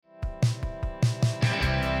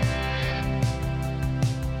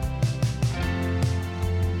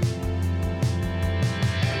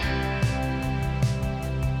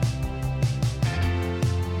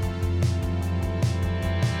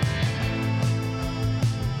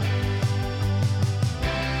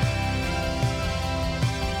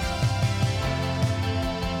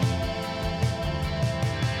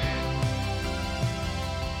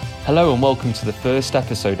Hello and welcome to the first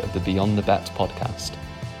episode of the Beyond the Bet podcast.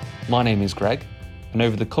 My name is Greg, and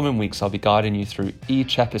over the coming weeks I'll be guiding you through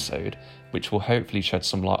each episode, which will hopefully shed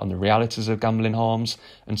some light on the realities of gambling harms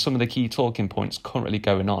and some of the key talking points currently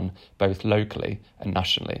going on both locally and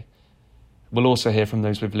nationally. We'll also hear from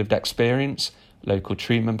those with lived experience, local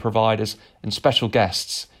treatment providers and special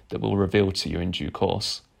guests that we'll reveal to you in due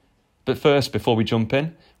course. But first, before we jump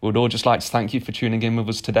in, we would all just like to thank you for tuning in with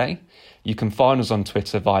us today. You can find us on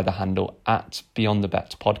Twitter via the handle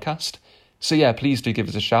 @BeyondTheBetPodcast. So yeah, please do give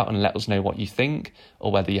us a shout and let us know what you think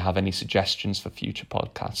or whether you have any suggestions for future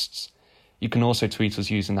podcasts. You can also tweet us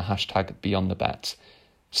using the hashtag BeyondTheBet.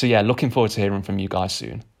 So yeah, looking forward to hearing from you guys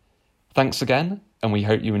soon. Thanks again, and we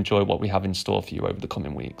hope you enjoy what we have in store for you over the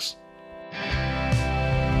coming weeks.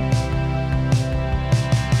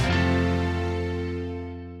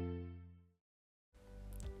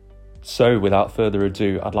 So, without further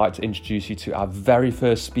ado, I'd like to introduce you to our very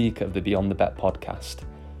first speaker of the Beyond the Bet podcast.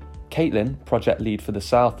 Caitlin, project lead for the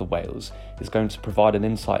South of Wales, is going to provide an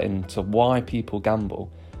insight into why people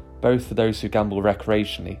gamble, both for those who gamble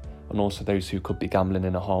recreationally and also those who could be gambling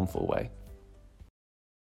in a harmful way.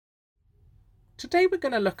 Today we're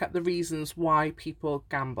going to look at the reasons why people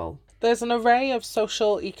gamble. There's an array of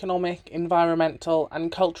social, economic, environmental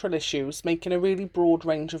and cultural issues making a really broad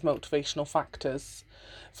range of motivational factors.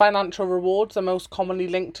 Financial rewards are most commonly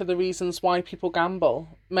linked to the reasons why people gamble.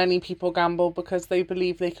 Many people gamble because they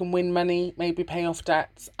believe they can win money, maybe pay off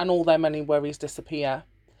debts, and all their money worries disappear.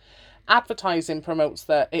 Advertising promotes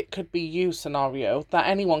the "it could be you" scenario, that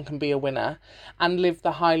anyone can be a winner and live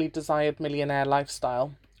the highly desired millionaire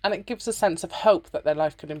lifestyle. And it gives a sense of hope that their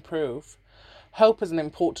life could improve. Hope is an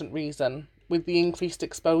important reason, with the increased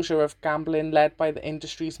exposure of gambling led by the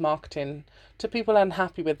industry's marketing to people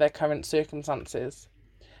unhappy with their current circumstances.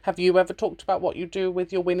 Have you ever talked about what you do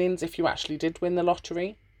with your winnings if you actually did win the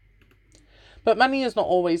lottery? But money is not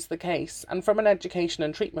always the case, and from an education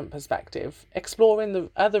and treatment perspective, exploring the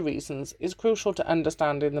other reasons is crucial to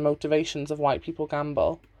understanding the motivations of why people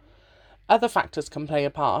gamble. Other factors can play a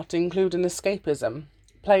part, including escapism,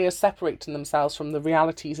 players separating themselves from the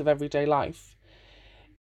realities of everyday life.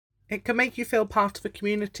 It can make you feel part of a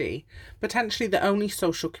community, potentially the only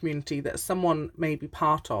social community that someone may be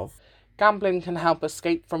part of. Gambling can help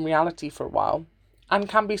escape from reality for a while, and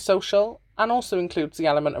can be social, and also includes the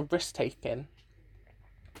element of risk-taking.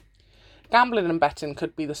 Gambling and betting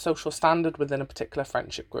could be the social standard within a particular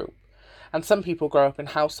friendship group, and some people grow up in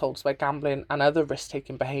households where gambling and other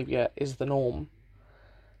risk-taking behaviour is the norm.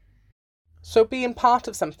 So being part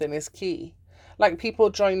of something is key, like people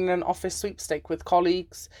joining an office sweepstake with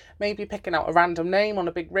colleagues, maybe picking out a random name on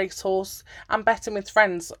a big racehorse, and betting with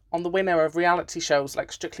friends on the winner of reality shows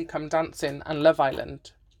like Strictly Come Dancing and Love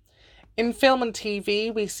Island. In film and TV,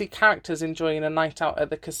 we see characters enjoying a night out at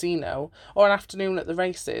the casino or an afternoon at the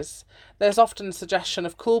races. There's often a suggestion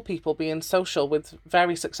of cool people being social with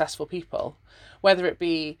very successful people, whether it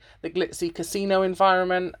be the glitzy casino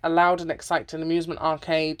environment, a loud and exciting amusement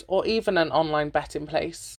arcade, or even an online betting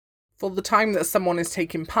place. For the time that someone is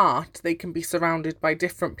taking part, they can be surrounded by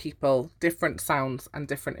different people, different sounds, and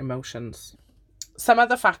different emotions. Some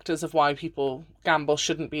other factors of why people gamble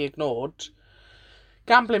shouldn't be ignored.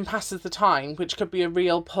 Gambling passes the time, which could be a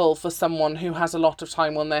real pull for someone who has a lot of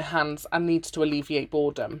time on their hands and needs to alleviate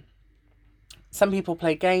boredom. Some people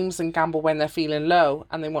play games and gamble when they're feeling low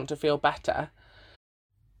and they want to feel better.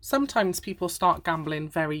 Sometimes people start gambling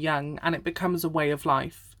very young and it becomes a way of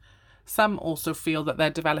life. Some also feel that they're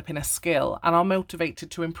developing a skill and are motivated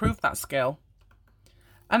to improve that skill.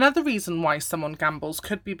 Another reason why someone gambles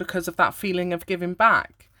could be because of that feeling of giving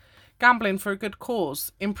back. Gambling for a good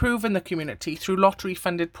cause, improving the community through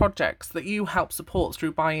lottery-funded projects that you help support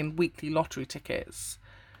through buying weekly lottery tickets.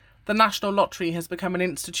 The National Lottery has become an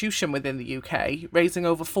institution within the UK, raising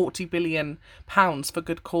over £40 billion for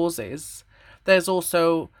good causes. There's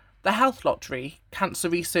also the Health Lottery, Cancer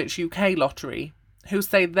Research UK Lottery, who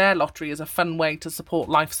say their lottery is a fun way to support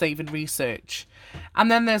life-saving research.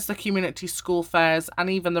 And then there's the community school fairs and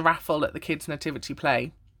even the raffle at the kids' nativity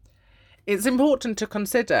play. It's important to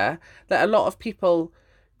consider that a lot of people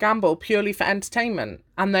gamble purely for entertainment,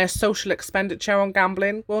 and their social expenditure on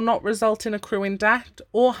gambling will not result in accruing debt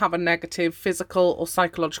or have a negative physical or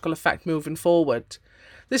psychological effect moving forward.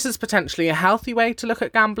 This is potentially a healthy way to look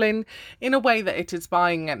at gambling in a way that it is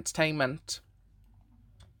buying entertainment.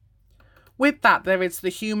 With that, there is the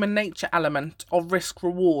human nature element of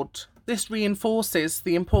risk-reward. This reinforces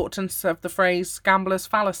the importance of the phrase gambler's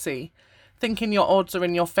fallacy, thinking your odds are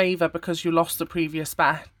in your favour because you lost the previous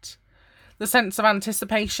bet. The sense of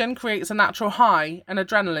anticipation creates a natural high, an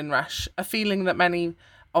adrenaline rush, a feeling that many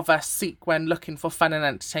of us seek when looking for fun and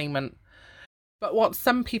entertainment. But what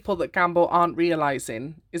some people that gamble aren't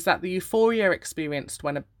realising is that the euphoria experienced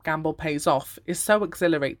when a gamble pays off is so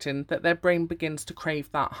exhilarating that their brain begins to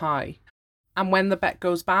crave that high. And when the bet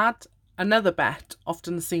goes bad, another bet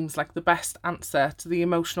often seems like the best answer to the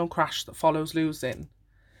emotional crash that follows losing.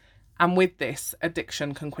 And with this,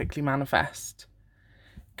 addiction can quickly manifest.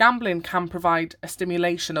 Gambling can provide a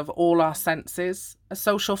stimulation of all our senses, a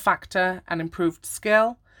social factor, an improved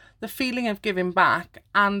skill, the feeling of giving back,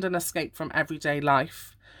 and an escape from everyday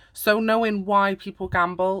life. So knowing why people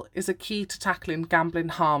gamble is a key to tackling gambling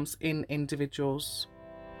harms in individuals.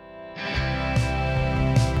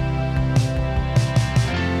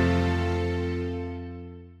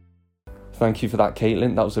 Thank you for that,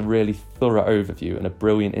 Caitlin. That was a really thorough overview and a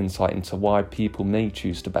brilliant insight into why people may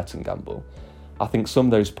choose to bet and gamble. I think some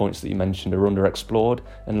of those points that you mentioned are underexplored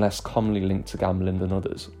and less commonly linked to gambling than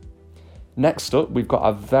others. Next up, we've got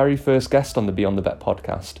our very first guest on the Beyond the Bet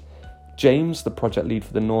podcast. James, the project lead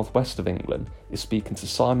for the northwest of England, is speaking to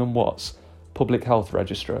Simon Watts, Public Health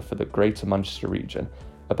Registrar for the Greater Manchester region,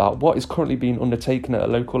 about what is currently being undertaken at a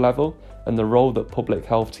local level and the role that public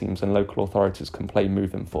health teams and local authorities can play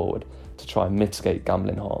moving forward to try and mitigate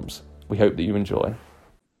gambling harms. We hope that you enjoy.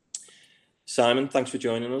 Simon, thanks for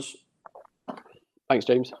joining us. Thanks,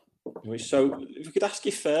 James. So, if we could ask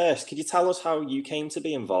you first, could you tell us how you came to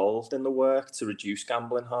be involved in the work to reduce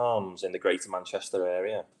gambling harms in the Greater Manchester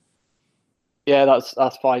area? Yeah,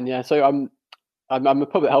 that's fine. Yeah, so I'm a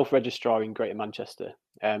public health registrar in Greater Manchester.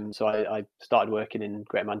 So I started working in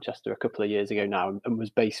Greater Manchester a couple of years ago now, and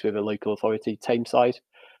was based with a local authority, Tameside,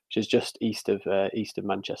 which is just east of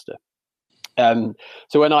Manchester.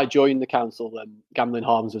 So when I joined the council, gambling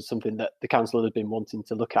harms was something that the council had been wanting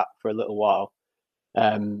to look at for a little while.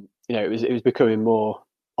 It was becoming more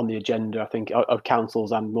on the agenda, I think, of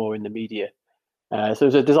councils and more in the media. So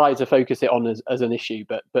there's a desire to focus it on as an issue,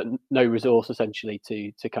 but no resource essentially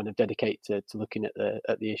to kind of dedicate to looking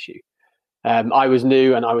at the issue. I was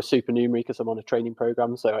new and I was supernumerary because I'm on a training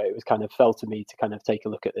program, so it was kind of fell to me to kind of take a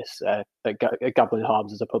look at this at gambling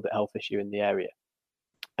harms as a public health issue in the area.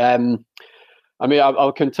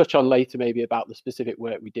 I can touch on later maybe about the specific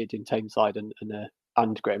work we did in Tameside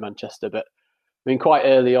and Greater Manchester, but I mean, quite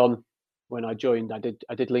early on when I joined, I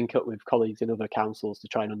did link up with colleagues in other councils to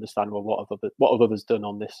try and understand what have others done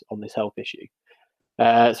on this health issue.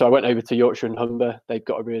 So I went over to Yorkshire and Humber. They've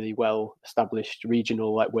got a really well established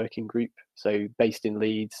regional working group, so based in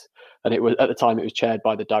Leeds, and it was at the time it was chaired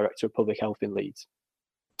by the Director of Public Health in Leeds.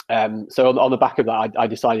 So on the back of that, I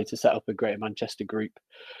decided to set up a Greater Manchester group,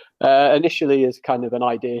 initially as kind of an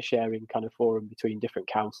idea sharing kind of forum between different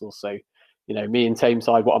councils. So, me and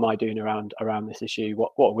Tameside, what am I doing around this issue?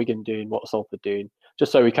 What are Wigan doing? What's Salford doing?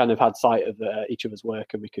 Just so we kind of had sight of each other's work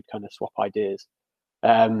and we could kind of swap ideas.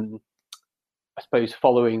 I suppose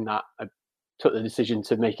following that, I took the decision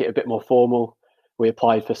to make it a bit more formal. We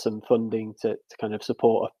applied for some funding to kind of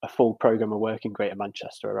support a full programme of work in Greater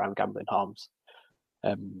Manchester around gambling harms.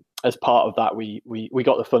 As part of that, we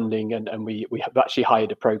got the funding and we have actually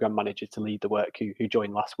hired a programme manager to lead the work who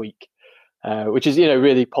joined last week, which is a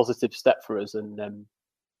really positive step for us. And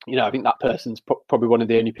I think that person's probably one of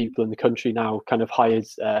the only people in the country now kind of hired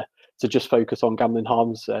to just focus on gambling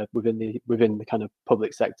harms within the kind of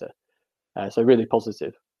public sector. So really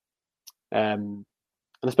positive. And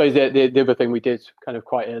I suppose the other thing we did kind of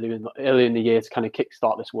quite early in the year to kind of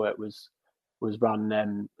kickstart this work was run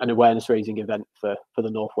an awareness raising event for the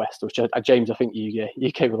Northwest, which James, I think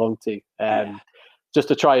you came along to, just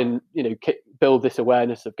to try and build this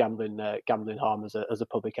awareness of gambling harm as a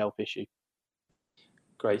public health issue.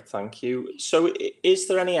 Great, thank you. So is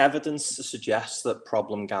there any evidence to suggest that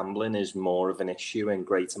problem gambling is more of an issue in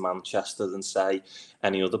Greater Manchester than, say,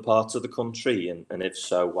 any other parts of the country? And if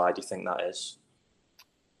so, why do you think that is?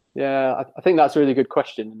 Yeah, I think that's a really good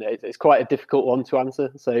question. It's quite a difficult one to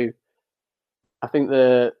answer. So I think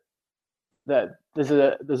that there's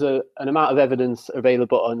an amount of evidence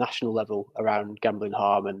available on a national level around gambling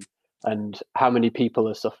harm and how many people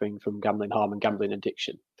are suffering from gambling harm and gambling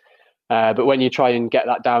addiction. But when you try and get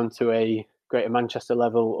that down to a Greater Manchester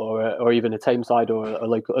level or even a Tameside or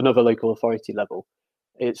another local authority level,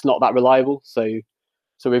 it's not that reliable. So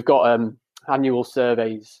we've got annual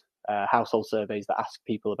surveys, household surveys that ask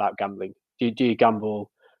people about gambling. Do you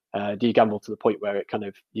gamble? Do you gamble to the point where it kind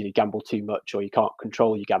of you gamble too much or you can't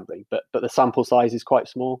control your gambling? But the sample size is quite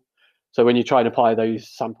small. So when you try and apply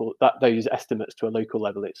those estimates to a local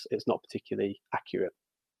level, it's not particularly accurate.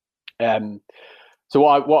 So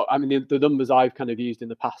the numbers I've kind of used in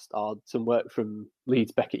the past are some work from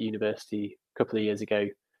Leeds Beckett University a couple of years ago,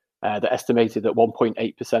 that estimated that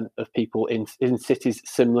 1.8% of people in cities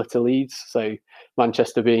similar to Leeds, so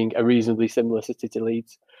Manchester being a reasonably similar city to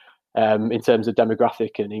Leeds in terms of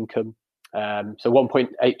demographic and income. So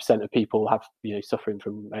 1.8% of people have, suffering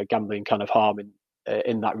from gambling kind of harm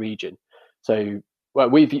in that region. So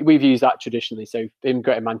we've used that traditionally. So in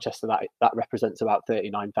Greater Manchester, that represents about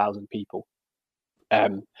 39,000 people,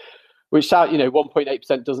 which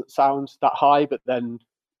 1.8% doesn't sound that high, but then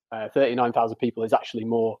 39,000 people is actually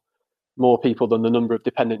more people than the number of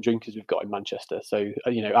dependent drinkers we've got in Manchester. So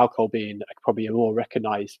alcohol being probably a more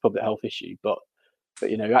recognised public health issue, but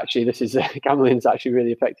actually this is gambling is actually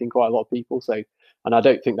really affecting quite a lot of people. So, and I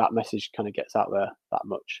don't think that message kind of gets out there that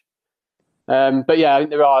much. But yeah, I think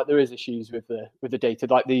there is issues with the data,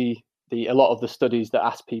 like a lot of the studies that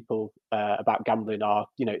ask people about gambling are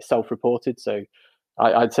self-reported. So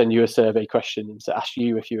I'd send you a survey question and ask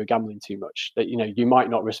you if you were gambling too much. That you might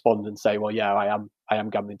not respond and say, well, yeah, I am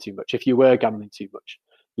gambling too much. If you were gambling too much,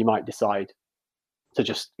 you might decide to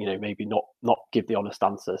just maybe not give the honest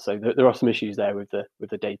answer. So there are some issues there with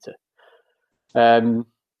the data.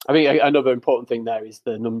 I think another important thing there is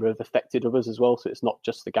the number of affected others as well. So it's not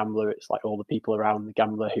just the gambler; it's like all the people around the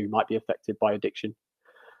gambler who might be affected by addiction.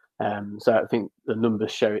 So I think the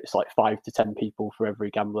numbers show it's like 5 to 10 people for every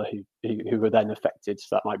gambler who are then affected.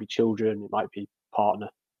 So that might be children, it might be partner,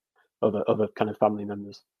 other kind of family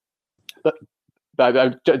members. But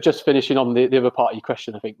just finishing on the other part of your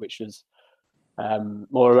question, I think, which was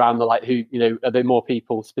more around the are there more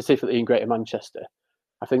people specifically in Greater Manchester?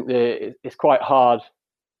 I think it's quite hard.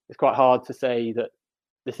 It's quite hard to say that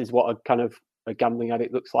this is what a gambling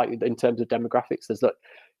addict looks like in terms of demographics. There's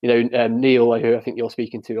Neil, who I think you're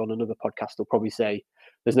speaking to on another podcast, will probably say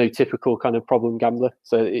there's no typical kind of problem gambler.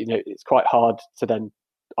 So it's quite hard to then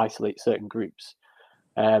isolate certain groups.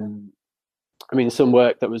 Some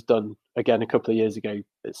work that was done again a couple of years ago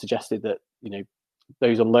that suggested that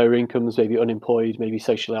those on lower incomes, maybe unemployed, maybe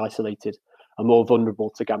socially isolated, are more vulnerable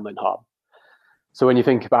to gambling harm. So when you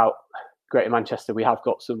think about Greater Manchester, we have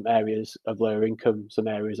got some areas of lower income, some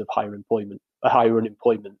areas of higher unemployment.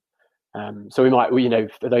 So we might,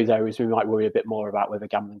 for those areas, we might worry a bit more about whether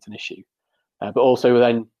gambling's an issue. But also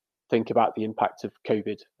then think about the impact of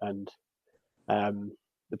COVID and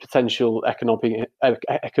the potential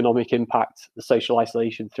economic impact, the social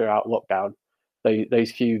isolation throughout lockdown.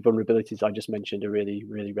 Those few vulnerabilities I just mentioned are really,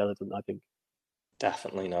 really relevant, I think.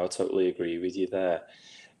 Definitely, no, I totally agree with you there.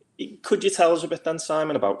 Could you tell us a bit then,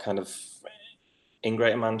 Simon, about kind of in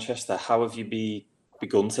Greater Manchester, how have you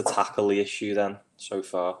begun to tackle the issue then so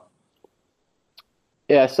far?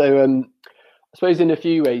 Yeah, so I suppose in a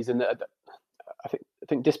few ways, and I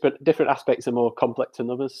think different aspects are more complex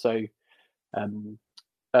than others. So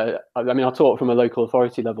I'll talk from a local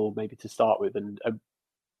authority level maybe to start with, and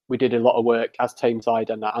we did a lot of work as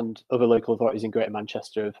Tameside and other local authorities in Greater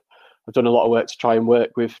Manchester have done a lot of work to try and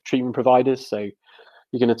work with treatment providers. So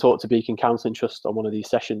you're going to talk to Beacon Counselling Trust on one of these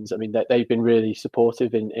sessions. I mean, they've been really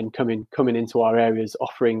supportive in coming into our areas,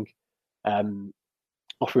 offering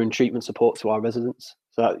treatment support to our residents.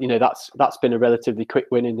 So that's been a relatively quick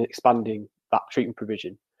win in expanding that treatment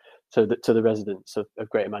provision to the residents of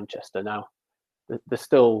Greater Manchester. Now, there's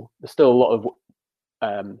still a lot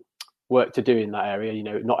of work to do in that area.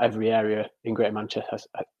 Not every area in Greater Manchester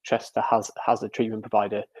has a treatment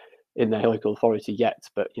provider in their local authority yet,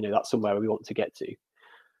 but that's somewhere we want to get to.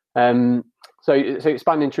 So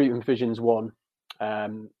expanding treatment provision is one.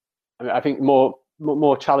 I think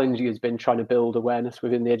more challenging has been trying to build awareness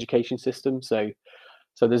within the education system. So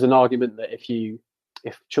there's an argument that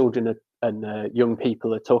if children and young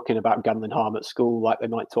people are talking about gambling harm at school, like they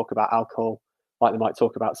might talk about alcohol, like they might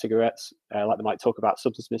talk about cigarettes, like they might talk about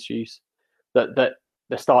substance misuse, that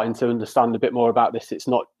they're starting to understand a bit more about this. It's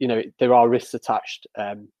not, there are risks attached.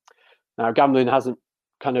 Now, gambling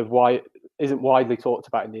isn't widely talked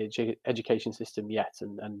about in the education system yet,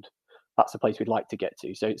 and that's the place we'd like to get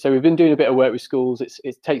to. So we've been doing a bit of work with schools.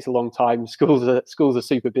 It takes a long time. Schools are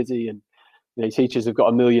super busy, and teachers have got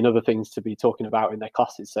a million other things to be talking about in their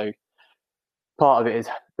classes. So part of it is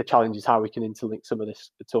the challenge is how we can interlink some of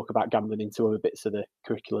this to talk about gambling into other bits of the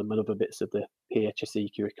curriculum and other bits of the PHSE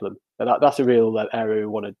curriculum. But that's a real area we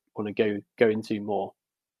want to go into more.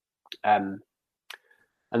 And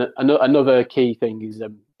another key thing is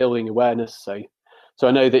building awareness. So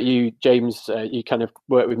I know that you, James, you kind of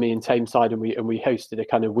worked with me in Tameside, and we hosted a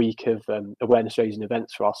kind of week of awareness raising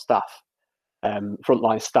events for our staff,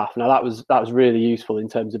 frontline staff. Now that was really useful in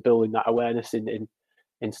terms of building that awareness in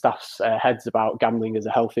staff's heads about gambling as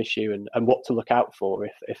a health issue and what to look out for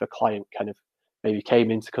if a client kind of maybe came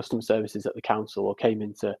into customer services at the council or came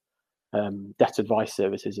into debt advice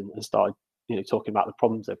services and started talking about the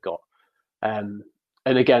problems they've got. And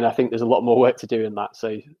again, I think there's a lot more work to do in that.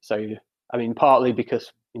 So I mean, partly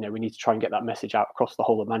because we need to try and get that message out across the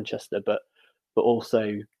whole of Manchester, but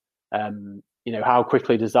also how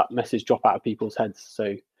quickly does that message drop out of people's heads?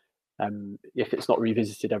 So if it's not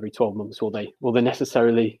revisited every 12 months, will they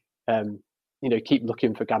necessarily keep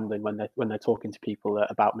looking for gambling when they're talking to people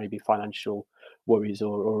about maybe financial worries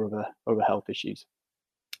or other health issues?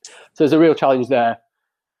 So there's a real challenge there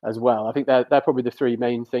as well. I think they're probably the three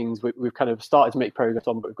main things we've kind of started to make progress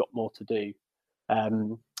on, but we've got more to do.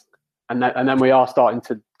 And then we are starting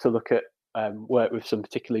to look at work with some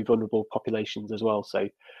particularly vulnerable populations as well. So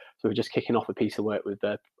we're just kicking off a piece of work with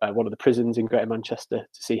one of the prisons in Greater Manchester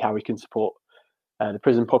to see how we can support the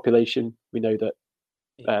prison population. We know that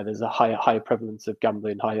there's a higher prevalence of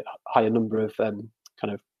gambling, higher number of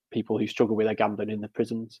kind of people who struggle with their gambling in the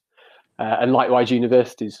prisons. And likewise,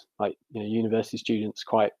 universities, university students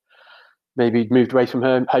quite maybe moved away from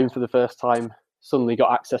home for the first time, suddenly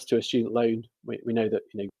got access to a student loan. We know that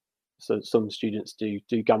so some students do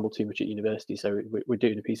gamble too much at university, so we're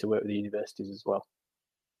doing a piece of work with the universities as well.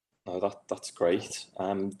 Oh, that's great.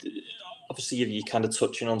 Obviously, you're kind of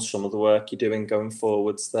touching on some of the work you're doing going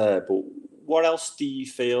forwards there, but what else do you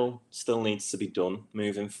feel still needs to be done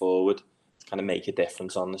moving forward to kind of make a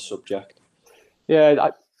difference on the subject?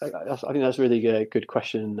 Yeah, I think that's really a good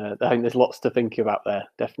question. I think there's lots to think about there,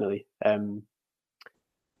 definitely. I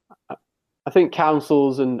think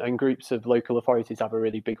councils and groups of local authorities have a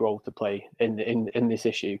really big role to play in this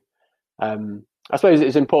issue. I suppose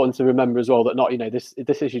it's important to remember as well that not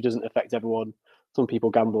this issue doesn't affect everyone. Some people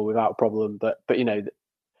gamble without a problem, but I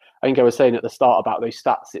think I was saying at the start about those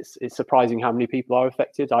stats. It's surprising how many people are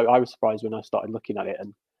affected. I was surprised when I started looking at it,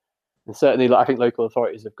 and certainly I think local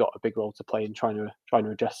authorities have got a big role to play in trying to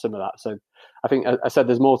address some of that. So I think I said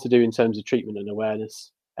there's more to do in terms of treatment and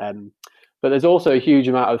awareness. But there's also a huge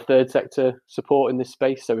amount of third sector support in this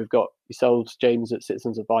space. So we've got yourselves, James, at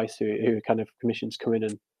Citizens Advice, who are kind of commissioned to come in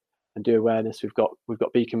and do awareness. We've got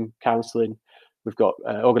Beacon Counselling. We've got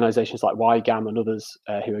organisations like YGAM and others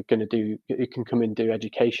who can come in and do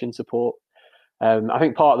education support. I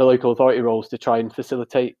think part of the local authority role is to try and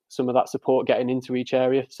facilitate some of that support getting into each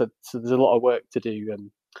area. So there's a lot of work to do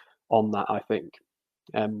on that, I think.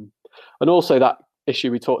 And also that issue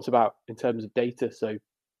we talked about in terms of data. So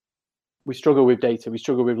we struggle with data. We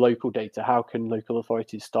struggle with local data. How can local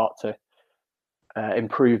authorities start to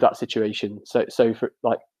improve that situation? So for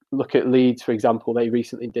look at Leeds, for example. They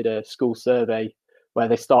recently did a school survey where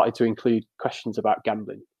they started to include questions about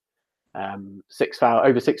gambling.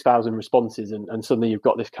 Over 6,000 responses, and suddenly you've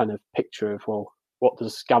got this kind of picture of, well, what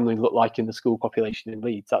does gambling look like in the school population in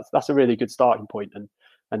Leeds? That's a really good starting point,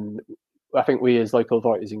 and I think we as local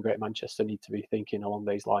authorities in Greater Manchester need to be thinking along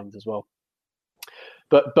those lines as well.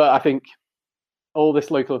 But I think all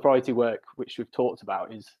this local authority work which we've talked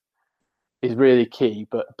about is really key,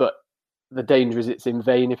 but the danger is it's in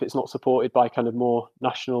vain if it's not supported by kind of more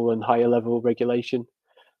national and higher level regulation.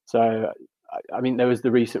 So I mean, there was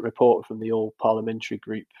the recent report from the All Parliamentary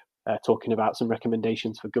Group talking about some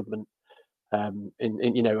recommendations for government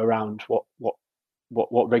in around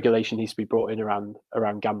what regulation needs to be brought in around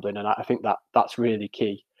gambling, and I think that's really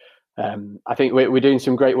key. I think we're doing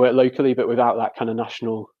some great work locally, but without that kind of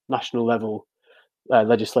national level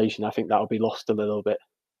legislation, I think that'll be lost a little bit,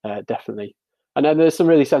 definitely. And then there's some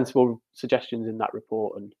really sensible suggestions in that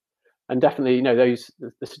report, and definitely,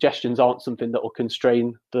 the suggestions aren't something that will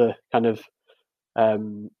constrain the kind of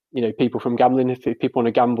people from gambling. If people want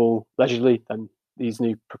to gamble leisurely, then these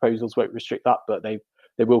new proposals won't restrict that, but they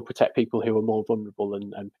will protect people who are more vulnerable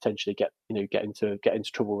and potentially get into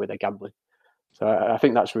trouble with their gambling. So I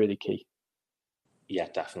think that's really key. Yeah,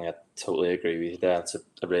 definitely. I totally agree with you there. It's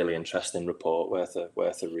a really interesting report,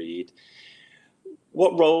 worth a read.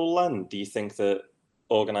 What role then do you think that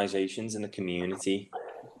organisations in the community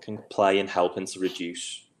can play in helping to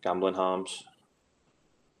reduce gambling harms?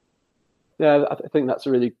 Yeah, I think that's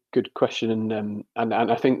a really good question, and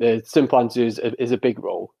I think the simple answer is a big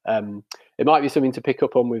role. It might be something to pick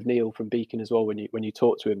up on with Neil from Beacon as well when you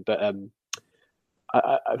talk to him, but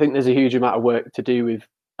I think there's a huge amount of work to do with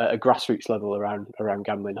a grassroots level around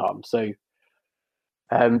gambling harm. So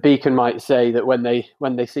Beacon might say that when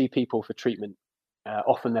they see people for treatment,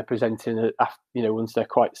 often they're presenting once they're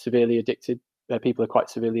quite severely addicted. People are quite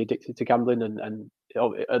severely addicted to gambling, and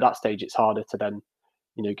at that stage it's harder to then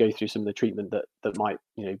go through some of the treatment that might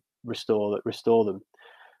restore them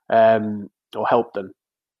or help them.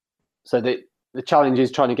 So the challenge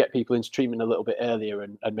is trying to get people into treatment a little bit earlier,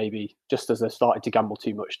 and maybe just as they're starting to gamble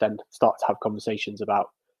too much, then start to have conversations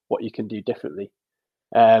about what you can do differently.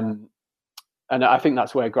 And I think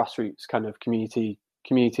that's where grassroots kind of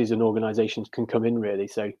communities and organisations can come in, really.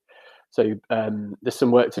 So there's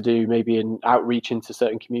some work to do, maybe in outreach into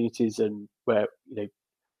certain communities, and where,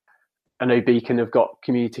 I know Beacon have got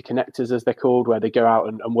community connectors, as they're called, where they go out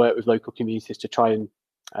and work with local communities to try and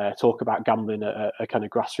talk about gambling at a kind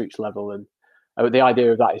of grassroots level. And the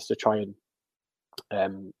idea of that is to try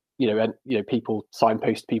and people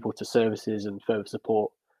signpost people to services and further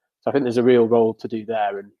support. So I think there's a real role to do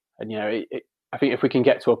there, and I think if we can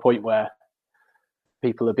get to a point where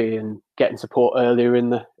people are getting support earlier in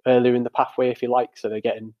the pathway, if you like, so they're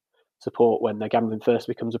getting support when their gambling first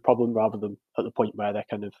becomes a problem, rather than at the point where they're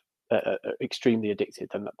kind of extremely addicted,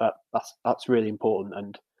 then that's really important.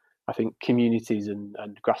 And I think communities and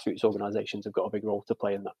grassroots organisations have got a big role to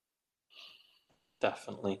play in that.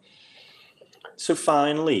 Definitely. So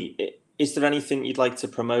finally, is there anything you'd like to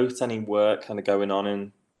promote? Any work kind of going on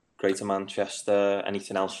in Greater Manchester?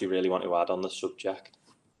 Anything else you really want to add on the subject?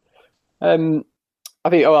 I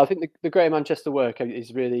think the Greater Manchester work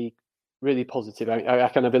is really, really positive. I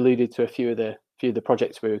kind of alluded to a few of the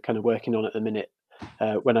projects we're kind of working on at the minute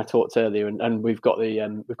when I talked earlier, and we've got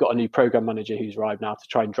a new program manager who's arrived now to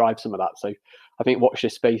try and drive some of that. So I think watch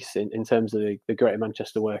this space in terms of the Greater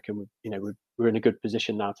Manchester work, and we're in a good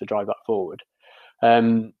position now to drive that forward.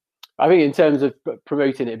 I think in terms of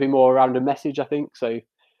promoting it, it'd be more around a message, I think. So I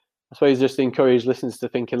suppose just encourage listeners to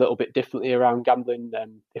think a little bit differently around gambling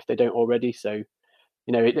if they don't already. So,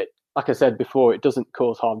 like I said before, it doesn't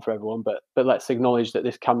cause harm for everyone, but let's acknowledge that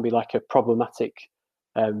this can be like a problematic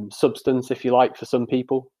substance, if you like, for some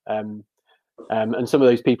people. And some of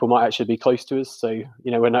those people might actually be close to us. So,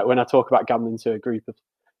 when I talk about gambling to a group of,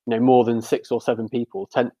 more than 6 or 7 people,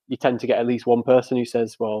 you tend to get at least one person who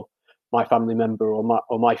says, well, my family member or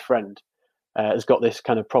my friend has got this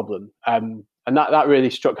kind of problem. And that really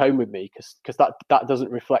struck home with me, because that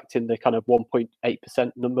doesn't reflect in the kind of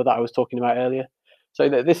 1.8% number that I was talking about earlier. So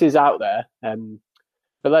that this is out there,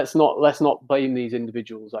 but let's not blame these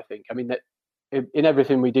individuals. I think, that in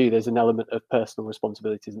everything we do, there's an element of personal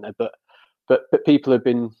responsibility, isn't there? But people have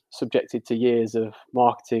been subjected to years of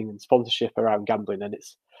marketing and sponsorship around gambling, and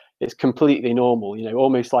it's completely normal.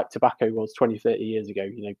 Almost like tobacco was 20, 30 years ago.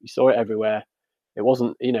 You saw it everywhere. It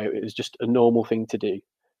wasn't, it was just a normal thing to do.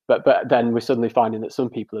 But then we're suddenly finding that some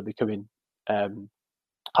people are becoming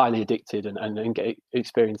highly addicted and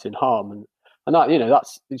experiencing harm, and that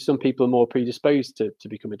that's some people are more predisposed to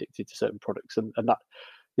become addicted to certain products, and that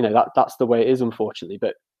that's the way it is, unfortunately.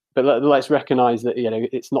 But let's recognise that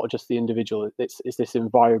it's not just the individual; it's this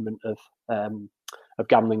environment of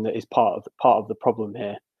gambling that is part of the problem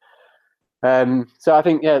here. So I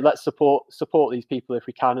think let's support these people if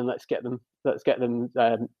we can, and let's get them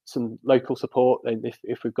some local support. And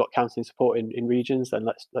if we've got counselling support in regions, then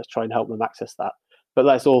let's try and help them access that. But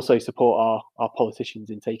let's also support our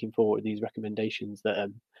politicians in taking forward these recommendations that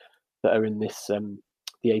are in this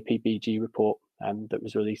the APBG report that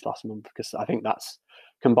was released last month, because I think that's,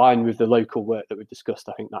 combined with the local work that we've discussed,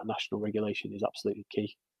 I think that national regulation is absolutely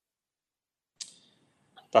key.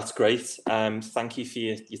 That's great. Thank you for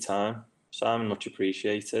your time, Simon. Much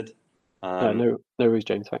appreciated. No worries,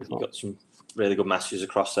 James. Thanks a lot. You got some really good messages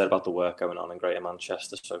across there about the work going on in Greater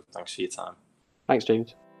Manchester. So thanks for your time. Thanks,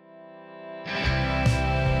 James.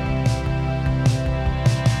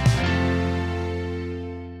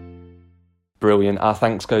 Brilliant. Our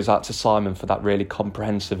thanks goes out to Simon for that really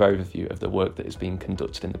comprehensive overview of the work that is being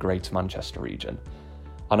conducted in the Greater Manchester region.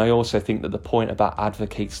 And I also think that the point about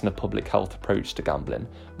advocating a public health approach to gambling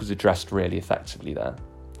was addressed really effectively there.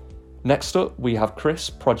 Next up, we have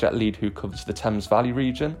Chris, project lead who covers the Thames Valley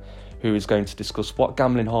region, who is going to discuss what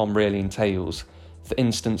gambling harm really entails. For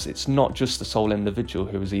instance, it's not just the sole individual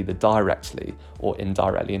who is either directly or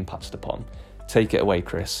indirectly impacted upon. Take it away,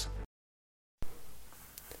 Chris.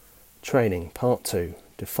 Training, Part 2,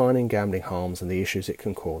 Defining Gambling Harms and the Issues it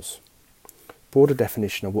can cause. Broader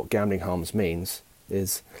definition of what gambling harms means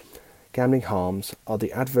is: gambling harms are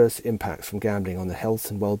the adverse impacts from gambling on the health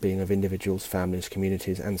and well-being of individuals, families,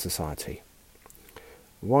 communities and society.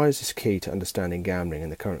 Why is this key to understanding gambling in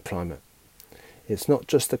the current climate? It's not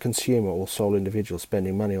just the consumer or sole individual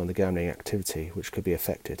spending money on the gambling activity which could be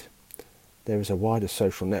affected. There is a wider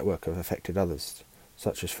social network of affected others,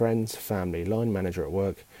 such as friends, family, line manager at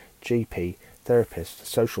work, GP, therapist,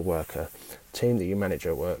 social worker, team that you manage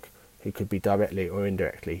at work, who could be directly or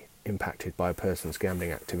indirectly impacted by a person's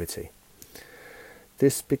gambling activity.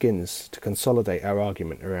 This begins to consolidate our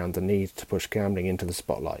argument around the need to push gambling into the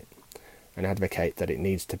spotlight and advocate that it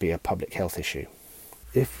needs to be a public health issue.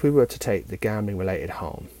 If we were to take the gambling-related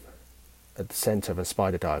harm at the centre of a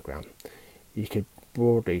spider diagram, you could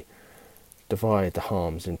broadly divide the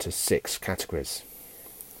harms into 6 categories.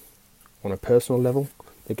 On a personal level,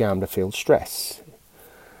 the gambler feels stress.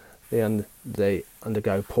 They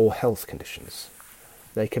undergo poor health conditions.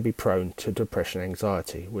 They can be prone to depression and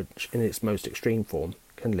anxiety, which in its most extreme form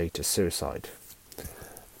can lead to suicide.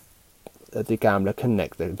 The gambler can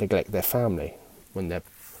neglect their family when they're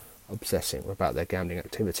obsessing about their gambling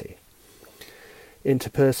activity.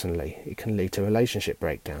 Interpersonally, it can lead to relationship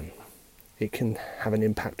breakdown. It can have an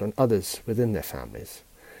impact on others within their families.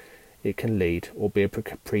 It can lead or be a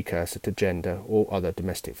precursor to gender or other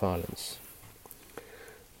domestic violence.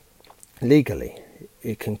 Legally,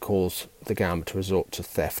 it can cause the gambler to resort to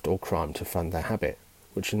theft or crime to fund their habit,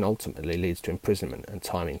 which then ultimately leads to imprisonment and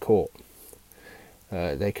time in court.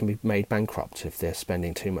 They can be made bankrupt if they're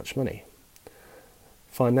spending too much money.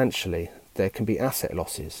 Financially, there can be asset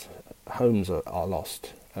losses. Homes are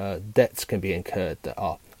lost. Debts can be incurred that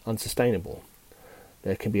are unsustainable.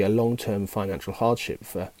 There can be a long-term financial hardship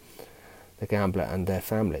for the gambler and their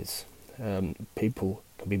families. People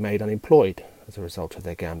can be made unemployed as a result of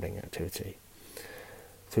their gambling activity.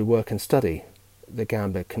 Through work and study, the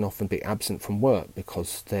gambler can often be absent from work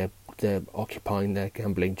because they're occupying their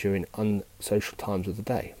gambling during unsocial times of the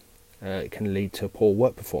day. It can lead to poor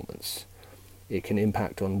work performance. It can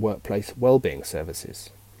impact on workplace well-being services.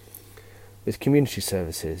 With community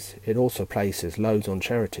services, it also places loads on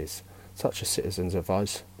charities such as Citizens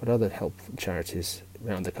Advice, but other help charities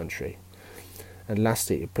around the country. And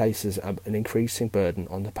lastly, it places an increasing burden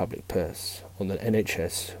on the public purse, on the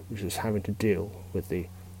NHS, which is having to deal with the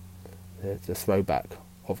throwback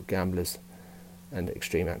of gamblers and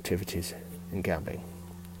extreme activities in gambling.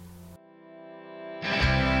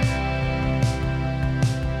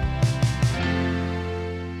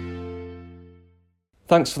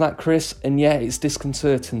 Thanks for that, Chris. And yeah, it's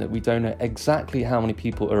disconcerting that we don't know exactly how many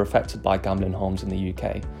people are affected by gambling harms in the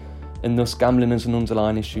UK, and thus gambling as an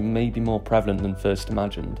underlying issue may be more prevalent than first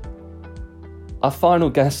imagined. Our final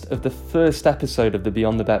guest of the first episode of the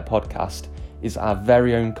Beyond the Bet podcast is our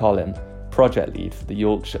very own Colin, project lead for the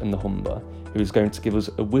Yorkshire and the Humber, who is going to give us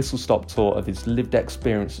a whistle-stop tour of his lived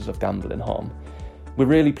experiences of gambling harm. We're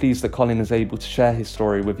really pleased that Colin is able to share his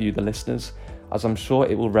story with you, the listeners, as I'm sure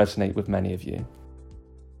it will resonate with many of you.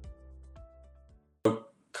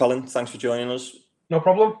 Colin, thanks for joining us. No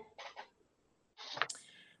problem.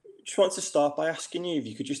 Just wanted to start by asking you if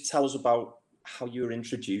you could just tell us about how you were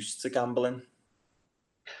introduced to gambling.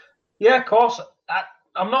 Yeah, of course.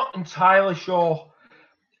 I'm not entirely sure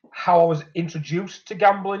how I was introduced to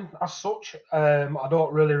gambling as such. I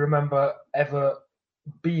don't really remember ever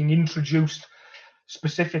being introduced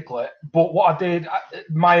specifically. But what I did,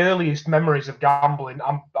 my earliest memories of gambling,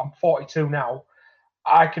 I'm 42 now.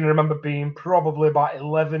 I can remember being probably about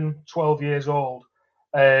 11, 12 years old.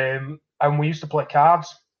 And we used to play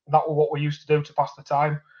cards. That was what we used to do to pass the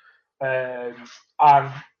time. And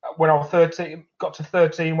when I was 13, got to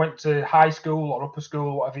 13, went to high school or upper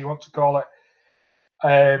school, whatever you want to call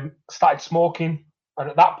it, started smoking. And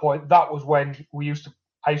at that point, that was when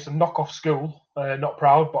I used to knock off school, not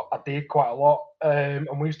proud, but I did quite a lot. And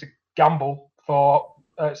we used to gamble for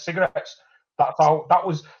cigarettes.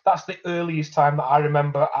 That's the earliest time that I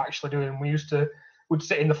remember actually doing. We'd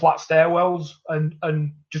sit in the flat stairwells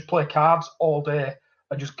and just play cards all day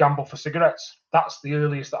and just gamble for cigarettes. That's the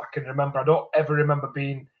earliest that I can remember. I don't ever remember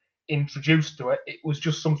being introduced to it. It was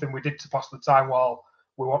just something we did to pass the time while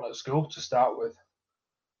we weren't at school to start with.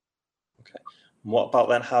 Okay. And what about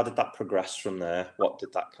then? How did that progress from there? What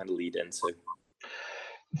did that kind of lead into?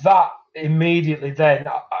 That immediately then,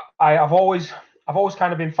 I've always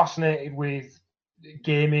kind of been fascinated with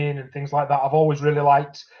gaming and things like that. I've always really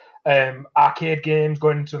liked arcade games,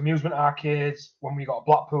 going into amusement arcades when we got a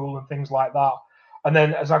Blackpool and things like that. And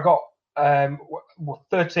then as I got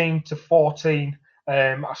 13 to 14,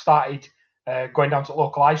 I started going down to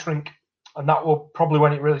local ice rink. And that was probably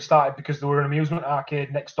when it really started, because there were an amusement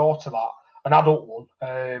arcade next door to that, an adult one,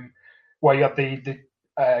 where you had the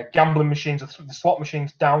gambling machines, the slot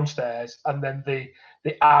machines downstairs, and then the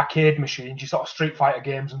arcade machines, your sort of Street Fighter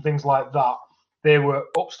games and things like that, they were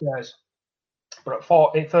upstairs. But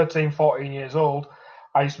at 13, 14 years old,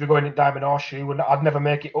 I used to be going in Diamond Horseshoe, and I'd never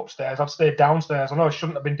make it upstairs. I'd stay downstairs. I know I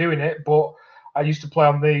shouldn't have been doing it, but I used to play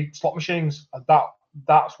on the slot machines, and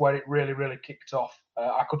that's where it really, really kicked off.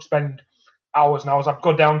 I could spend hours and hours. I'd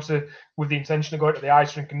go down with the intention of going to the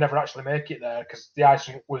ice rink and never actually make it there, because the ice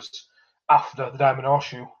rink was after the Diamond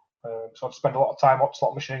Horseshoe. So I'd spend a lot of time on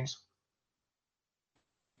slot machines.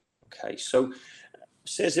 Okay, so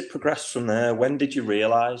as it progressed from there, when did you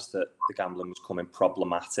realise that the gambling was becoming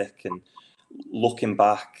problematic, and looking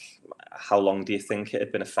back, how long do you think it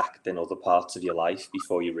had been affecting other parts of your life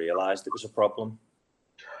before you realised it was a problem?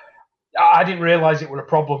 I didn't realise it was a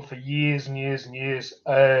problem for years and years and years.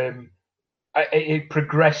 It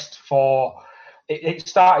progressed it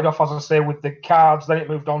started off, as I say, with the cards, then it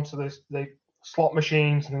moved on to the slot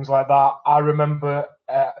machines and things like that. I remember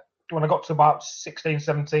when I got to about 16,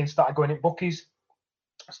 17, started going in bookies.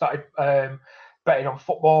 I started betting on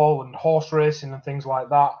football and horse racing and things like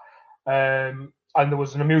that. And there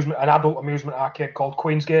was an adult amusement arcade called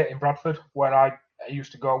Queensgate in Bradford, where I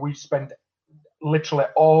used to go. We'd spend literally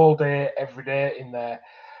all day, every day in there.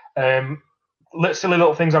 Silly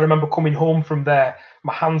little things. I remember coming home from there,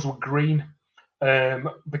 my hands were green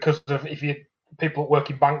because of people that work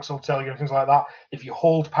in banks will tell you and things like that. If you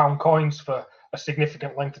hold pound coins for a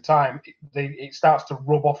significant length of time, it starts to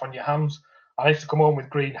rub off on your hands. I used to come home with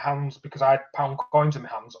green hands because I had pound coins in my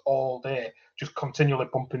hands all day, just continually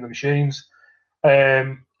bumping the machines.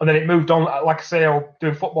 And then it moved on. Like I say, I was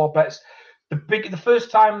doing football bets. The first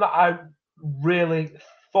time that I really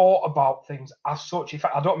thought about things as such, in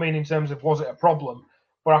fact, I don't mean in terms of was it a problem,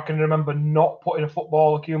 but I can remember not putting a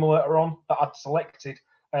football accumulator on that I'd selected.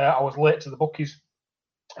 I was late to the bookies,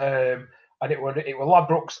 and it were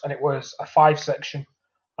Ladbrokes, and it was a 5-section,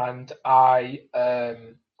 and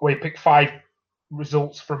we picked 5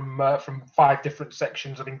 results from 5 different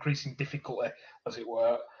sections of increasing difficulty, as it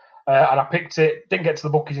were. And I picked it, didn't get to the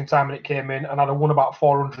bookies in time, and it came in, and I'd have won about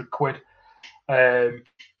 400 quid.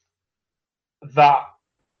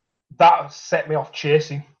 That set me off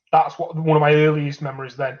chasing. That's one of my earliest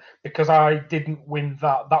memories then, because I didn't win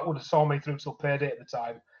that. That would have saw me through till payday at the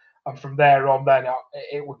time. And from there on, then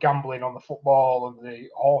it was gambling on the football and the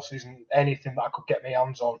horses and anything that I could get my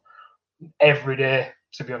hands on every day,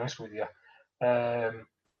 to be honest with you.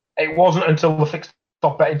 It wasn't until the fixed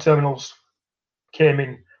off betting terminals came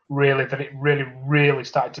in really that it really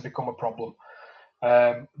started to become a problem.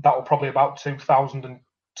 That was probably about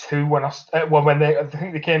 2002 when I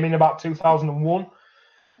think they came in about 2001,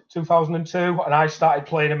 2002, and I started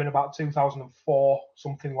playing them in about 2004,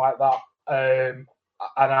 something like that.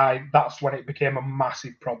 And that's when it became a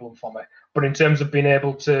massive problem for me. But in terms of being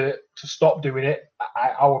able to stop doing it,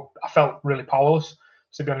 I felt really powerless,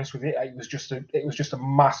 to be honest with you. It was just a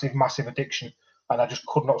massive addiction, and I just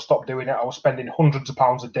could not stop doing it. I was spending hundreds of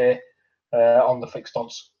pounds a day on the fixed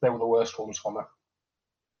odds. They were the worst ones for me.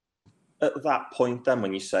 At that point then,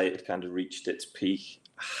 when you say it kind of reached its peak,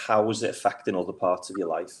 how was it affecting other parts of your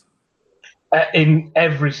life? In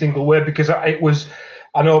every single way, because I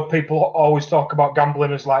know people always talk about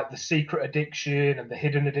gambling as like the secret addiction and the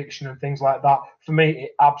hidden addiction and things like that. For me,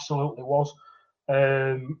 it absolutely was.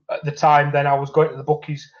 At the time then, I was going to the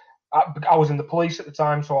bookies. I was in the police at the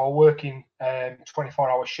time, so I was working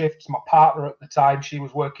 24-hour shifts. My partner at the time, she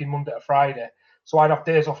was working Monday to Friday. So I'd have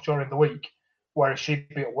days off during the week, whereas she'd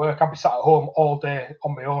be at work. I'd be sat at home all day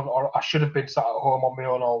on my own, or I should have been sat at home on my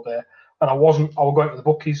own all day. And I wasn't. I was going to the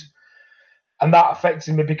bookies. And that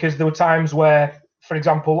affected me because there were times where, for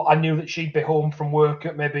example, I knew that she'd be home from work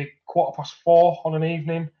at maybe 4:15 on an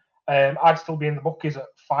evening. I'd still be in the bookies at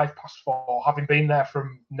 4:05, having been there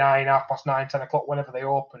from 9, 9:30, 10 o'clock, whenever they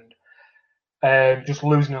opened. Just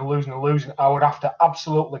losing. I would have to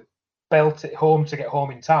absolutely belt it home to get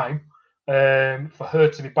home in time for her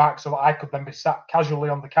to be back, so that I could then be sat casually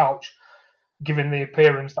on the couch, giving the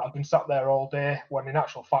appearance that I'd been sat there all day, when in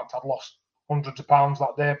actual fact I'd lost hundreds of pounds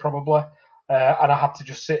that day probably. And I had to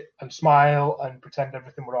just sit and smile and pretend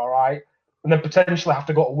everything were all right. And then potentially have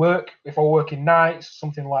to go to work if I were working nights,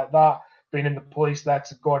 something like that, being in the police there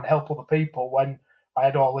to go and help other people when I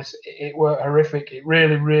had all this. It were horrific. It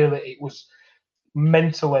really, it was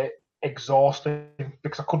mentally exhausting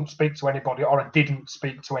because I couldn't speak to anybody, or I didn't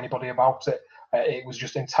speak to anybody about it. It was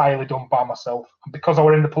just entirely done by myself. And because I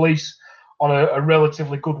were in the police on a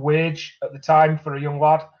relatively good wage at the time for a young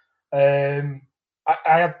lad,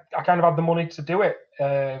 I kind of had the money to do it.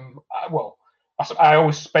 I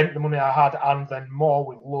always spent the money I had and then more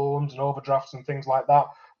with loans and overdrafts and things like that.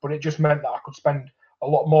 But it just meant that I could spend a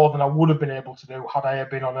lot more than I would have been able to do had I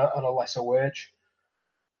been on a lesser wage.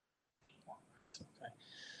 Okay.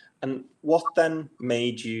 And what then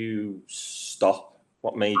made you stop?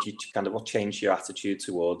 What made you what changed your attitude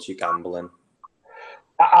towards your gambling?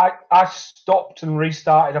 I stopped and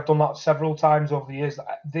restarted. I've done that several times over the years.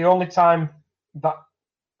 The only time that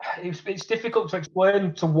it's difficult to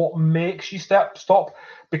explain to what makes you stop,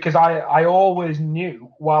 because I always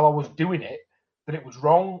knew while I was doing it that it was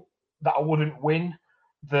wrong, that I wouldn't win,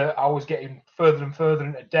 that I was getting further and further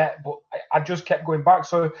into debt, but I just kept going back.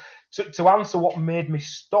 So to answer what made me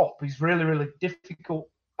stop is really difficult,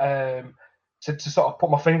 to sort of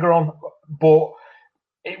put my finger on, but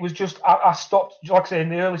it was just I stopped, like I say, in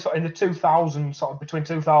the early in the 2000s, sort of between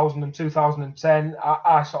 2000 and 2010.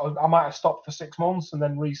 I might have stopped for 6 months and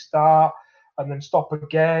then restart, and then stop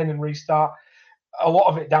again and restart. A lot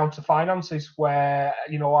of it down to finances, where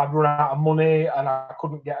I'd run out of money and I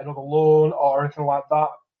couldn't get another loan or anything like that,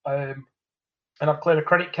 and I'd cleared a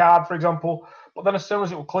credit card, for example. But then as soon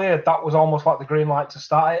as it was cleared, that was almost like the green light to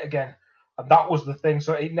start it again, and that was the thing.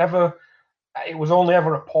 So it was only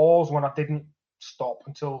ever a pause when I didn't stop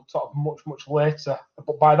until sort of much later.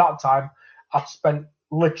 But by that time, I'd spent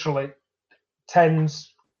literally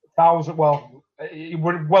tens, thousands, well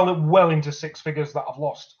into six figures that I've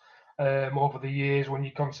lost over the years, when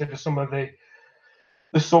you consider some of the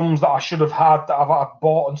sums that I should have had, that I've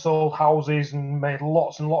bought and sold houses and made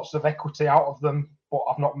lots and lots of equity out of them, but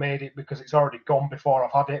I've not made it because it's already gone before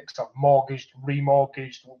I've had it, because I've mortgaged,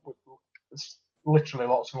 remortgaged. It's literally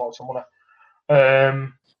lots and lots of money.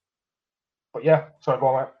 But yeah, sorry, go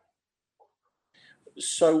on, mate.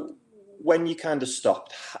 So when you kind of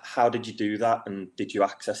stopped, how did you do that, and did you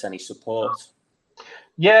access any support?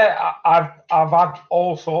 Yeah, I've had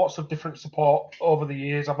all sorts of different support over the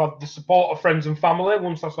years. I've had the support of friends and family.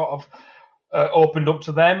 Once I sort of opened up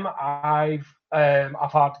to them, I've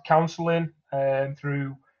had counselling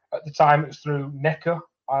through, at the time it was through Necker.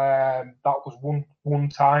 That was one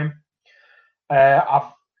time.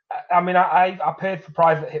 I paid for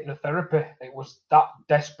private hypnotherapy. It was that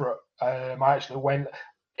desperate. I actually went.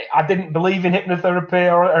 I didn't believe in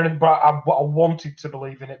hypnotherapy or anything, but I wanted to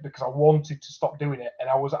believe in it because I wanted to stop doing it, and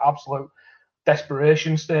I was at absolute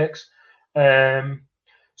desperation stakes. So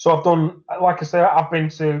I've done, like I say, I've been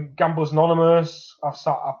to Gamblers Anonymous.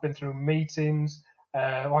 I've been through meetings.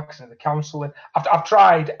 Like I said, the counselling. I've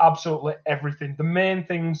tried absolutely everything. The main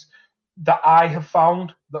things that I have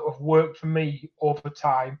found that have worked for me over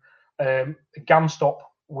time, GamStop,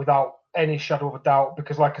 without any shadow of a doubt,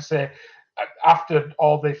 because like I say, after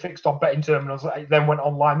all the fixed on betting terminals, I then went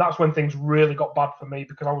online. That's when things really got bad for me,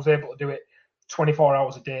 because I was able to do it 24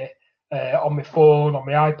 hours a day on my phone, on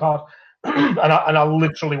my iPad, and I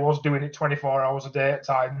literally was doing it 24 hours a day at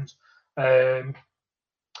times. But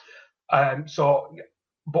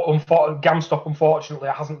GamStop, unfortunately,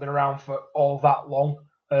 hasn't been around for all that long.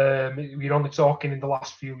 We're only talking in the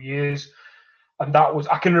last few years. And that was,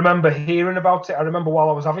 I can remember hearing about it. I remember while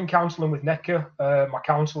I was having counselling with Necker, my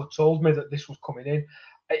counsellor told me that this was coming in.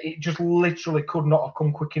 It just literally could not have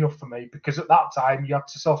come quick enough for me, because at that time you had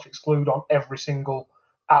to self-exclude on every single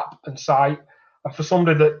app and site. And for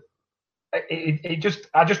somebody that, I just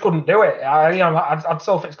couldn't do it. I'd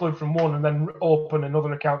self-exclude from one and then open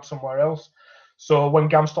another account somewhere else. So when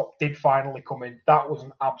GamStop did finally come in, that was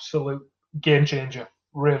an absolute game changer.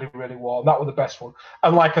 Really, really was. That was the best one.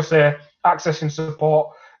 And like I say, accessing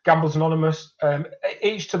support, Gamblers Anonymous,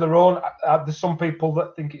 each to their own. There's some people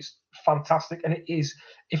that think it's fantastic, and it is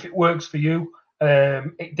if it works for you.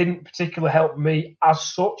 It didn't particularly help me as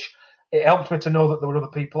such. It helped me to know that there were other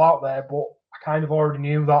people out there, but I kind of already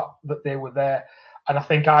knew that they were there. And I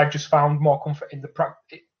think I've just found more comfort in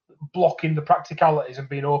blocking the practicalities and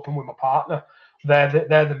being open with my partner. They're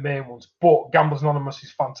the main ones. But Gamblers Anonymous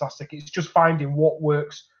is fantastic. It's just finding what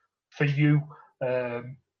works for you. Yeah,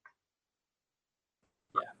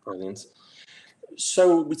 brilliant.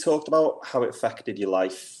 So we talked about how it affected your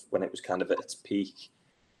life when it was kind of at its peak.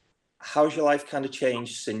 How's your life kind of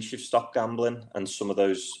changed since you've stopped gambling, and some of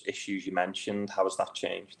those issues you mentioned? How has that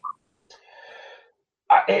changed?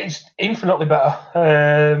 It's infinitely better.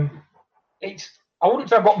 I wouldn't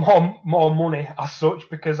say I've got more money as such,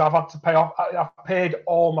 because I've had to pay off. I've paid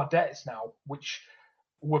all my debts now, which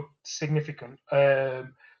were significant.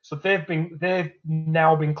 So they've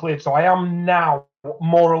now been cleared. So I am now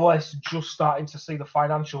more or less just starting to see the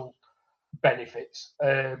financial benefits,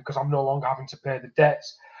 because I'm no longer having to pay the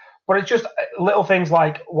debts. But it's just little things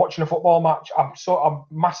like watching a football match. I'm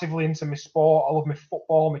massively into my sport. I love my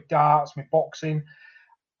football, my darts, my boxing.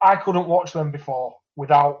 I couldn't watch them before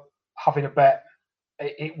without having a bet.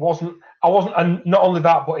 I wasn't, and not only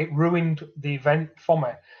that, but it ruined the event for me.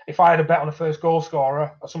 If I had a bet on a first goal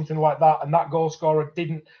scorer or something like that, and that goal scorer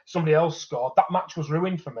somebody else scored, that match was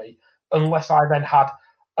ruined for me, unless I then had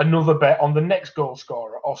another bet on the next goal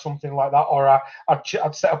scorer or something like that, or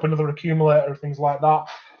I'd set up another accumulator, things like that.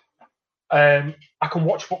 I can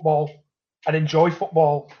watch football and enjoy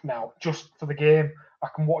football now just for the game. I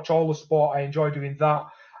can watch all the sport. I enjoy doing that.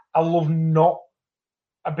 I love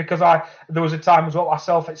because there was a time as well I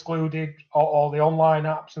self-excluded all the online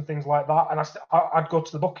apps and things like that, and I'd go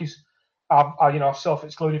to the bookies. I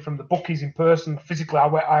self-excluded from the bookies in person. Physically,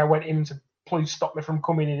 I went in to please stop me from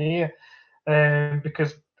coming in here,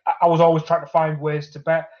 because I was always trying to find ways to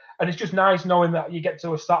bet. And it's just nice knowing that you get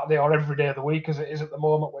to a Saturday or every day of the week, as it is at the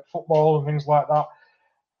moment with football and things like that.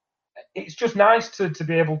 It's just nice to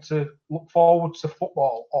be able to look forward to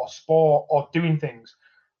football or sport or doing things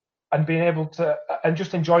and being able to and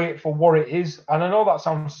just enjoy it for what it is. And I know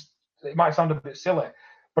it might sound a bit silly,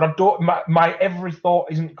 but I don't. My every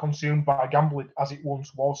thought isn't consumed by gambling as it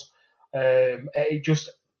once was. It just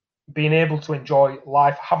being able to enjoy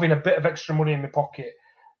life, having a bit of extra money in my pocket,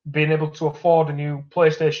 being able to afford a new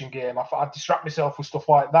PlayStation game. I distract myself with stuff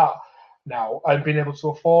like that now, and being able to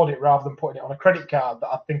afford it rather than putting it on a credit card that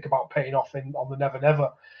I think about paying off on the Never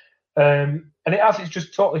Never. And it's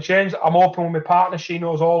just totally changed. I'm open with my partner; she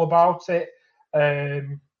knows all about it.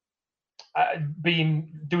 Doing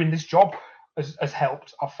this job has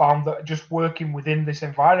helped. I've found that just working within this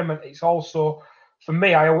environment, it's also, for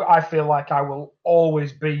me, I feel like I will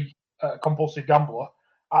always be a compulsive gambler.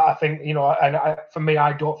 I think, for me,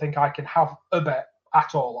 I don't think I can have a bet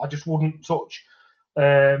at all. I just wouldn't touch.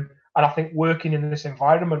 And I think working in this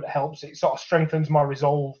environment helps. It sort of strengthens my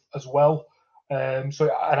resolve as well. I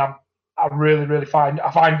really, really find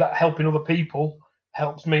that helping other people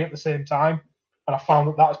helps me at the same time. And I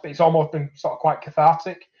found it's almost been sort of quite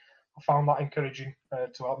cathartic. I found that encouraging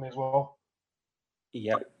to help me as well.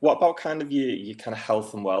 Yeah. What about kind of your kind of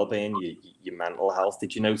health and well-being, your mental health?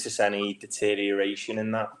 Did you notice any deterioration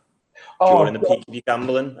in that during the peak of your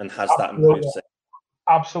gambling, and has that improved?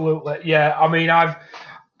 Absolutely. Yeah. I mean, I've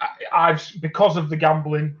because of the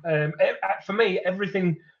gambling. For me,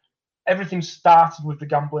 everything started with the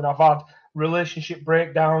gambling. I've had relationship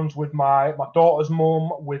breakdowns with my daughter's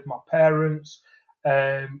mum, with my parents.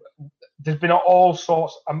 There's been all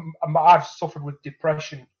sorts. I've suffered with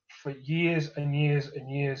depression for years and years and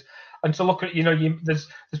years. And to look at, there's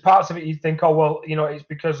parts of it you think, oh, well, it's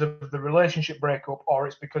because of the relationship breakup, or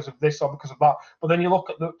it's because of this, or because of that. But then you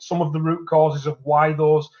look at some of the root causes of why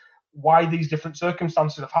these different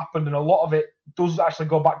circumstances have happened, and a lot of it does actually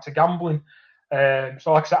go back to gambling.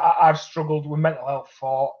 So like I said, I've struggled with mental health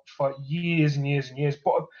for years and years and years.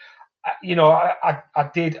 But, I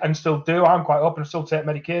did and still do. I'm quite open. I still take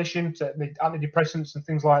medication, take antidepressants and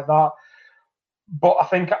things like that. But I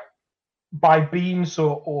think by being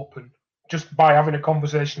so open, just by having a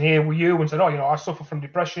conversation here with you and saying, I suffer from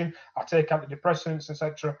depression, I take antidepressants,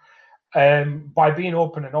 etc. By being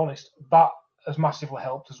open and honest, that has massively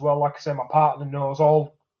helped as well. Like I say, my partner knows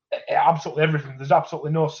absolutely everything. There's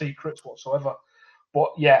absolutely no secrets whatsoever. But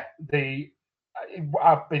yeah,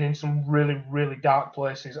 I've been in some really, really dark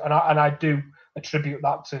places, and I do attribute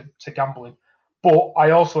that to gambling. But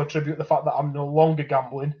I also attribute the fact that I'm no longer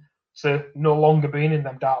gambling to no longer being in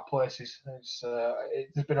them dark places. There's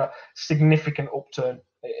been a significant upturn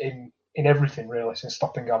in everything really since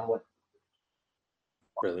stopping gambling.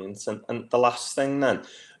 Brilliant. And the last thing then,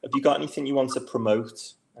 have you got anything you want to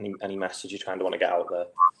promote? Any message you kind of want to get out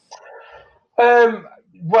there?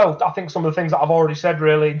 Well, I think some of the things that I've already said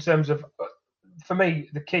really, in terms of, for me,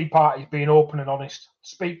 the key part is being open and honest.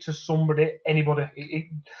 Speak to somebody, anybody.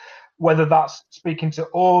 Whether that's speaking to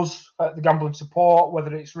us at the Gambling Support,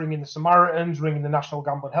 whether it's ringing the Samaritans, ringing the National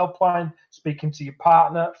Gambling Helpline, speaking to your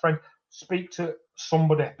partner, friend, speak to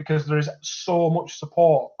somebody, because there is so much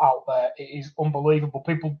support out there. It is unbelievable.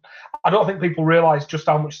 I don't think people realise just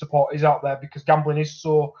how much support is out there, because gambling is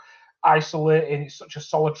so isolating. It's such a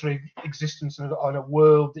solitary existence in a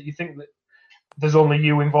world that you think that there's only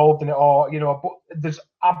you involved in it, or but there's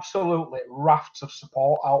absolutely rafts of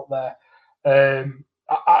support out there.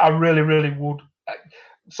 I really, really would.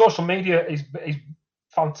 Social media is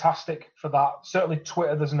fantastic for that. Certainly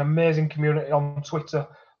Twitter, there's an amazing community on Twitter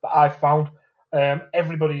that I've found.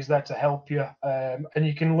 Everybody's there to help you, and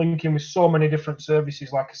you can link in with so many different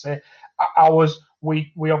services. Like I say,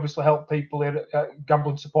 we obviously help people here at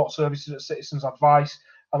Gambling Support Services at Citizens Advice,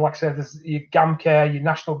 and like I said, there's your GamCare, your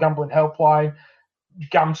National Gambling Helpline,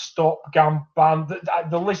 GamStop, GamBan.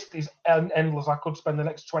 The list is endless. I could spend the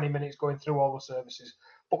next 20 minutes going through all the services.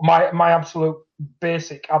 But my absolute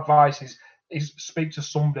basic advice is speak to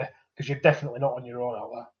somebody, because you're definitely not on your own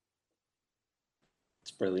out there.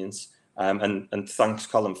 It's brilliant. And thanks,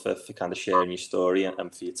 Colin, for kind of sharing your story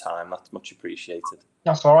and for your time. That's much appreciated.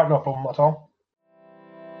 That's all right, no problem at all.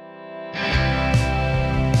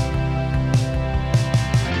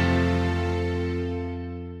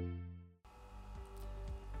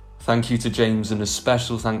 Thank you to James, and a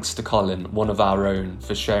special thanks to Colin, one of our own,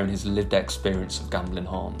 for sharing his lived experience of gambling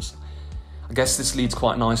harms. I guess this leads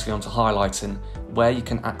quite nicely onto highlighting where you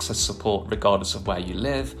can access support regardless of where you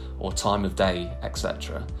live or time of day,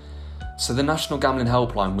 etc. So the National Gambling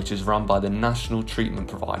Helpline, which is run by the national treatment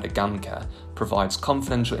provider GamCare, provides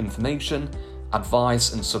confidential information,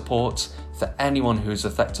 advice and support for anyone who is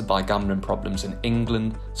affected by gambling problems in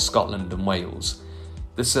England, Scotland and Wales.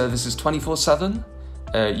 The service is 24/7.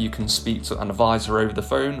 You can speak to an advisor over the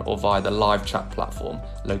phone or via the live chat platform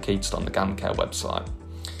located on the GamCare website.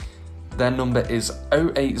 Their number is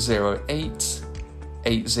 0808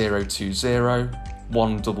 8020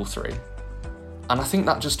 133. And I think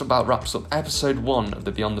that just about wraps up episode 1 of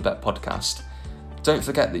the Beyond the Bet podcast. Don't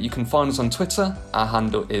forget that you can find us on Twitter. Our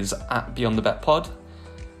handle is @BeyondTheBetPod.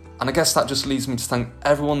 And I guess that just leaves me to thank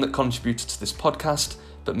everyone that contributed to this podcast,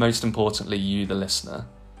 but most importantly, you, the listener.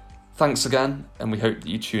 Thanks again, and we hope that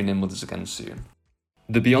you tune in with us again soon.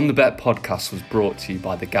 The Beyond the Bet podcast was brought to you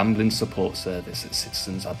by the Gambling Support Service at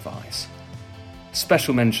Citizens Advice.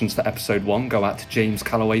 Special mentions for episode 1 go out to James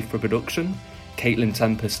Calloway for production, Caitlin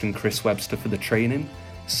Tempest and Chris Webster for the training,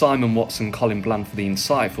 Simon Watson, Colin Bland for the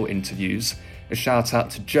insightful interviews, a shout out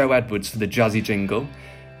to Joe Edwards for the jazzy jingle.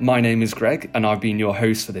 My name is Greg and I've been your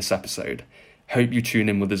host for this episode. Hope you tune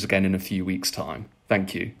in with us again in a few weeks' time.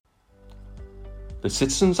 Thank you. The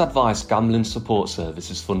Citizens Advice Gambling Support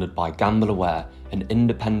Service is funded by Gamble Aware, an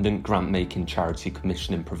independent grant-making charity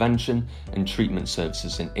commissioning prevention and treatment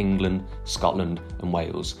services in England, Scotland and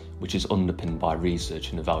Wales, which is underpinned by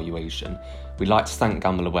research and evaluation. We'd like to thank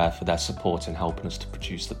Gamble Aware for their support in helping us to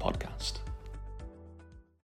produce the podcast.